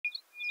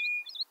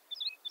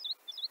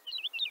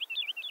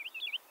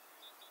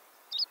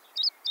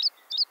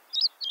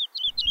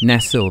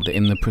Nestled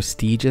in the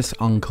prestigious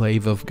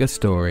enclave of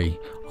Gastouri,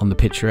 on the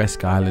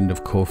picturesque island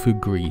of Corfu,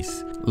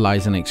 Greece,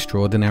 lies an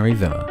extraordinary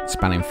villa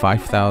spanning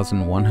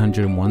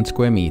 5,101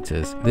 square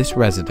meters. This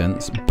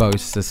residence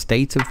boasts a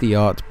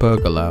state-of-the-art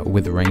pergola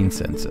with rain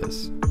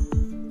sensors.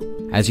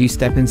 As you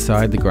step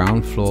inside, the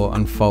ground floor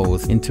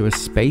unfolds into a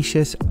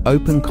spacious,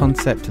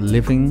 open-concept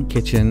living,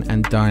 kitchen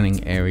and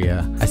dining area,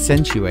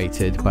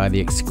 accentuated by the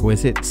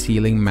exquisite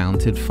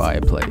ceiling-mounted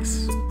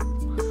fireplace.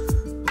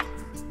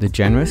 The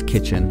generous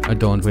kitchen,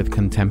 adorned with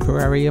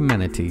contemporary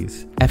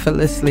amenities,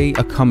 effortlessly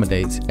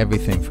accommodates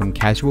everything from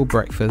casual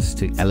breakfast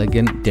to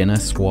elegant dinner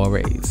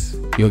soirees.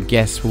 Your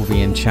guests will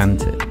be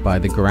enchanted by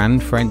the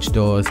grand French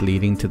doors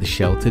leading to the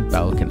sheltered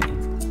balcony,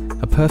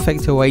 a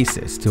perfect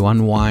oasis to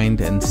unwind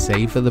and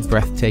savor the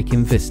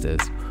breathtaking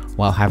vistas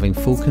while having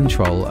full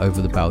control over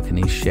the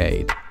balcony's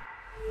shade.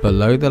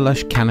 Below the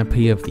lush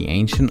canopy of the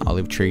ancient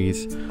olive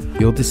trees,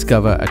 you'll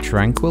discover a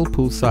tranquil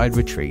poolside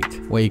retreat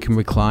where you can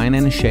recline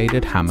in a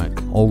shaded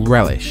hammock or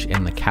relish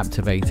in the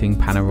captivating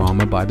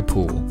panorama by the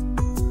pool.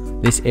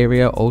 This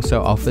area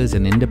also offers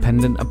an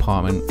independent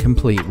apartment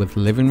complete with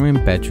living room,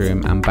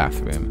 bedroom and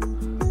bathroom,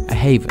 a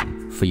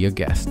haven for your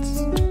guests.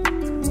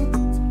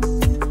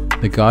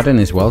 The garden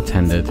is well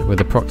tended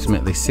with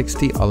approximately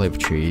 60 olive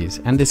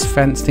trees and is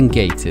fenced and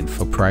gated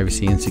for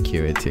privacy and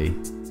security.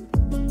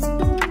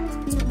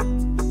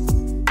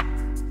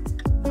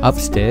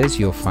 Upstairs,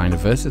 you'll find a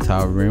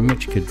versatile room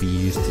which could be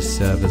used to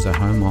serve as a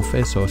home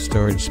office or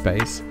storage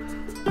space,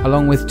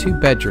 along with 2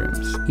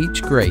 bedrooms,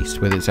 each graced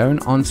with its own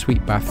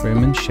ensuite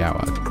bathroom and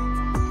shower.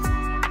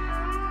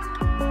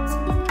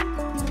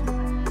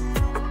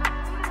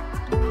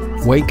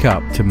 Wake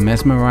up to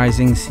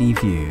mesmerizing sea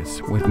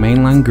views with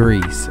mainland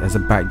Greece as a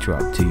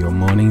backdrop to your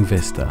morning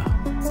vista.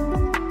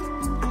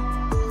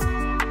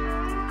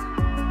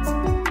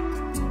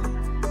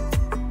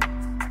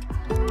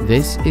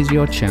 This is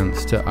your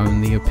chance to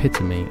own the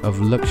epitome of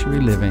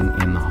luxury living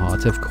in the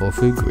heart of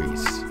Corfu,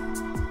 Greece.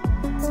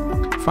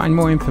 Find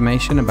more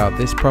information about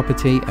this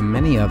property and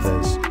many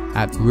others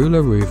at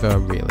Roula Rouva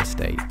Real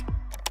Estate.